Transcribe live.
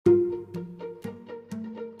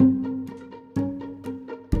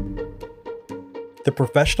The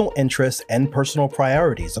professional interests and personal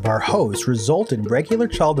priorities of our hosts result in regular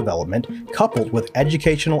child development coupled with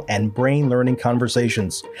educational and brain learning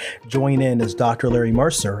conversations. Join in as Dr. Larry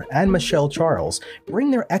Mercer and Michelle Charles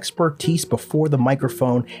bring their expertise before the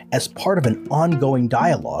microphone as part of an ongoing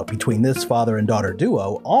dialogue between this father and daughter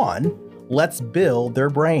duo on Let's Build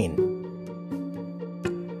Their Brain.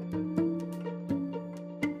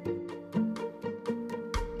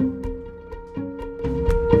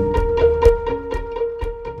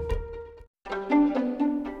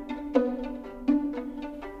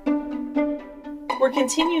 We're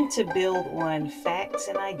continuing to build on facts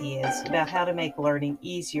and ideas about how to make learning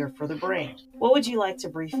easier for the brain. What would you like to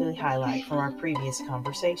briefly highlight from our previous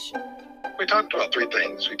conversation? We talked about three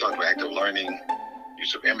things. We talked about active learning,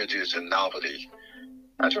 use of images, and novelty.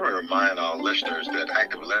 I just want to remind our listeners that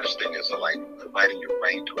active listening is like inviting your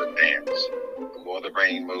brain to a dance. The more the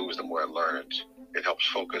brain moves, the more it learns. It helps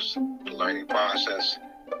focus the learning process,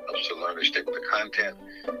 helps the learner stick with the content,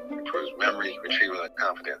 improves memory, retrieval, and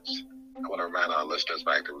confidence. I want to remind our listeners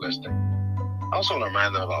of active listening. I also want to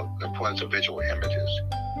remind them about the importance of visual images.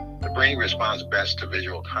 The brain responds best to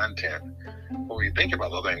visual content. When we think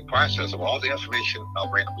about the learning process of all the information our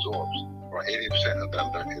brain absorbs, around 80% of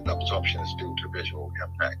the absorption is due to visual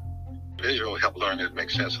impact. Visual help learners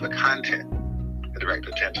make sense of the content and direct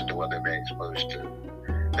attention to what they're being exposed to.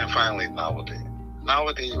 And finally, novelty.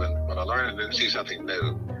 Novelty, when a learner sees something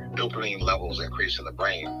new, dopamine levels increase in the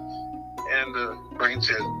brain. And the brain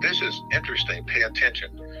says, this is interesting, pay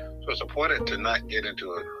attention. So it's important to not get into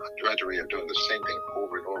a drudgery of doing the same thing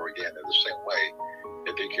over and over again in the same way.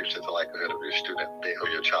 It decreases the likelihood of your student or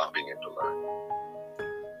your child being able to learn.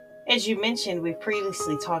 As you mentioned, we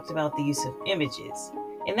previously talked about the use of images,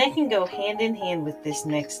 and that can go hand in hand with this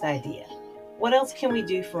next idea. What else can we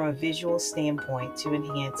do from a visual standpoint to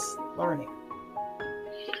enhance learning?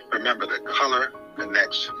 Remember that color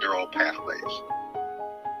connects neural pathways.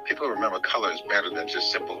 People remember colors better than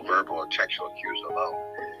just simple verbal or textual cues alone.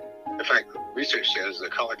 In fact, research says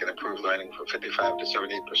that color can improve learning from 55 to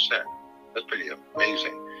 78%. That's pretty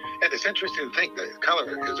amazing. And it's interesting to think that color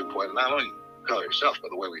is important, not only color itself, but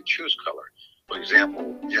the way we choose color. For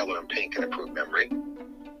example, yellow and pink can improve memory.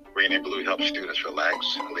 Green and blue help students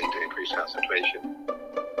relax and lead to increased concentration.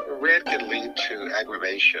 Red can lead to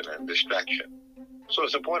aggravation and distraction. So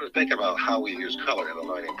it's important to think about how we use color in the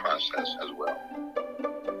learning process as well.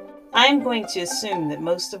 I'm going to assume that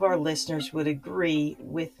most of our listeners would agree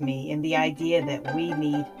with me in the idea that we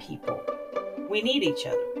need people. We need each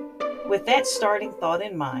other. With that starting thought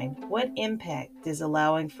in mind, what impact does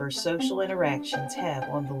allowing for social interactions have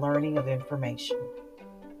on the learning of information?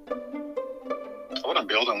 I want to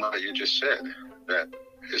build on what you just said, that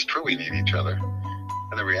it's true we need each other.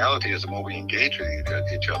 And the reality is the more we engage with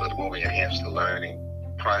each other, the more we enhance the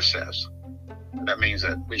learning process. That means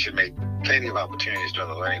that we should make plenty of opportunities during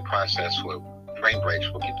the learning process for brain breaks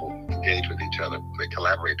where people engage with each other, they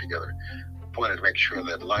collaborate together. Important to make sure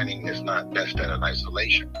that learning is not best done in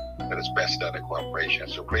isolation, that it's best done in cooperation.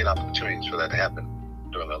 So create opportunities for that to happen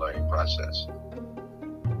during the learning process.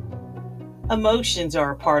 Emotions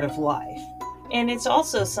are a part of life, and it's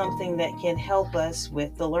also something that can help us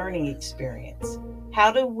with the learning experience.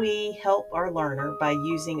 How do we help our learner by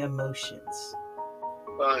using emotions?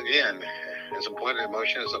 Well, again, it's important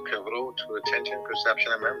emotions are pivotal to attention,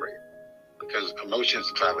 perception, and memory. Because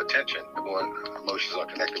emotions drive attention. The more emotions are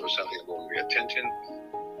connected with something, the more we pay attention.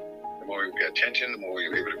 The more we pay attention, the more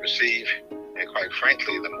we're able to receive. And quite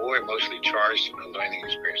frankly, the more emotionally charged a learning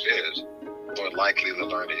experience is, the more likely the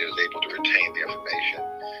learner is able to retain the information.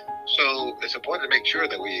 So it's important to make sure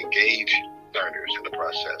that we engage learners in the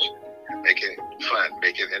process. Make it fun,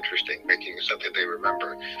 make it interesting, making it something they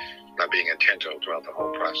remember by being intentional throughout the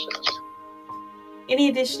whole process. Any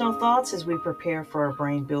additional thoughts as we prepare for our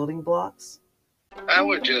brain building blocks? I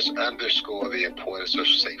would just underscore the importance of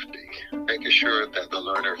safety, making sure that the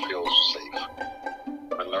learner feels safe.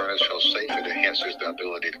 When learners feel safe, it enhances their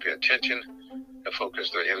ability to pay attention and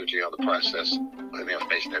focus their energy on the process and the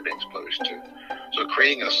information they're being exposed to. So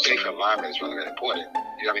creating a safe environment is really, really important.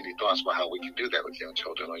 Do you have any thoughts about how we can do that with young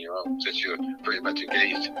children on your own, since you're very much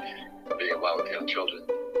engaged in being involved with young children?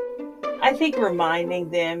 I think reminding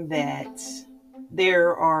them that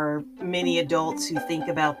there are many adults who think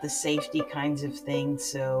about the safety kinds of things,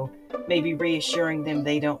 so maybe reassuring them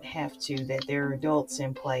they don't have to, that there are adults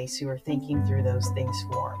in place who are thinking through those things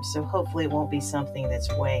for them. So hopefully it won't be something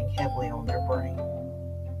that's weighing heavily on their brain.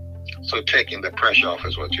 So taking the pressure off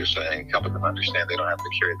is what you're saying, helping them understand they don't have to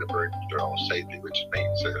carry the burden of their own safety, which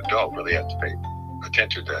means that an adult really has to pay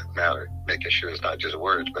attention to that matter, making sure it's not just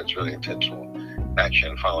words, but it's really intentional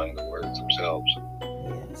action following the words themselves.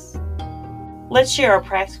 Yes. Let's share our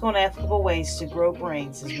practical and applicable ways to grow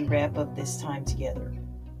brains as we wrap up this time together.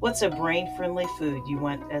 What's a brain-friendly food you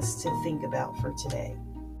want us to think about for today?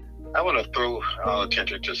 I want to throw our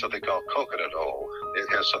attention to something called coconut oil. It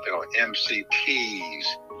has something called MCTs,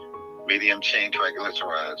 medium chain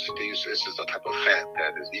triglycerides. This is a type of fat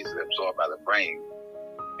that is easily absorbed by the brain.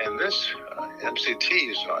 And this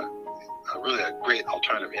MCTs are really a great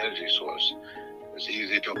alternative energy source. It's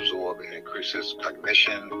easy to absorb. It increases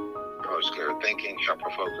cognition, promotes clear thinking, sharper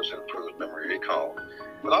focus, and improves memory recall.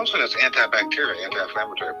 But also has antibacterial,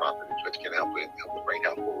 anti-inflammatory properties, which can help with brain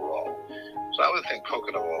health overall. So I would think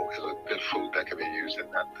coconut oil is a good food that can be used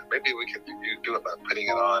in that. Maybe we could do it by putting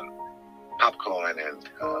it on popcorn and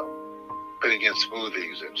putting it in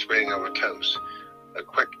smoothies and spreading over toast. A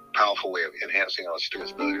quick, powerful way of enhancing our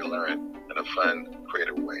students' ability to learn in a fun,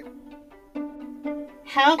 creative way.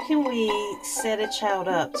 How can we set a child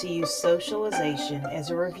up to use socialization as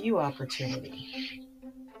a review opportunity?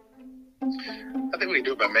 I think we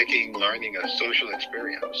do it by making learning a social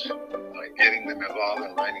experience, like getting them involved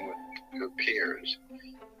in learning with peers,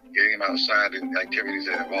 getting them outside in activities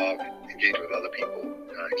that involve engaging with other people,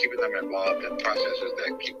 keeping them involved in processes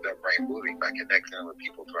that keep their brain moving by connecting them with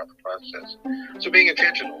people throughout the process. So being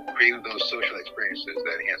intentional, creating those social experiences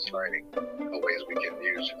that enhance learning are ways we can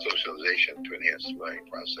use socialization to enhance the learning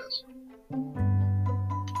process.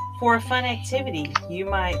 For a fun activity, you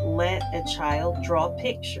might let a child draw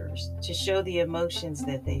pictures to show the emotions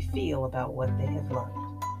that they feel about what they have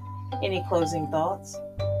learned. Any closing thoughts?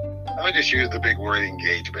 I would just use the big word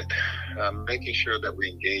engagement, making sure that we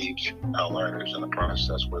engage our learners in the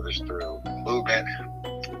process, whether it's through movement,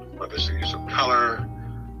 whether it's through use of color,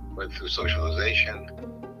 whether through socialization,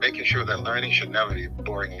 making sure that learning should never be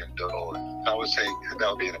boring and dull. I would say that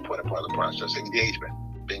would be an important part of the process, engagement,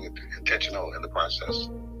 being intentional in the process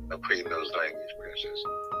of creating those learning experiences.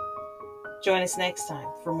 Join us next time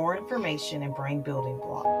for more information and brain building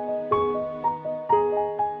blocks.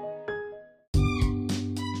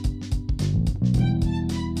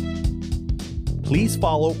 Please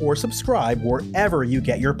follow or subscribe wherever you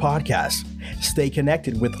get your podcasts. Stay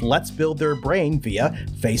connected with Let's Build Their Brain via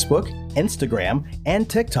Facebook, Instagram, and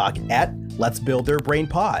TikTok at Let's Build Their Brain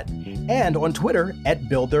Pod, and on Twitter at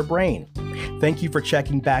Build Their Brain. Thank you for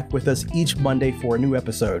checking back with us each Monday for a new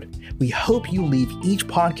episode. We hope you leave each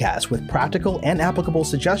podcast with practical and applicable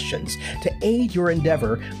suggestions to aid your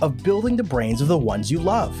endeavor of building the brains of the ones you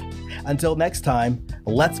love. Until next time,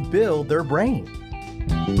 let's build their brain.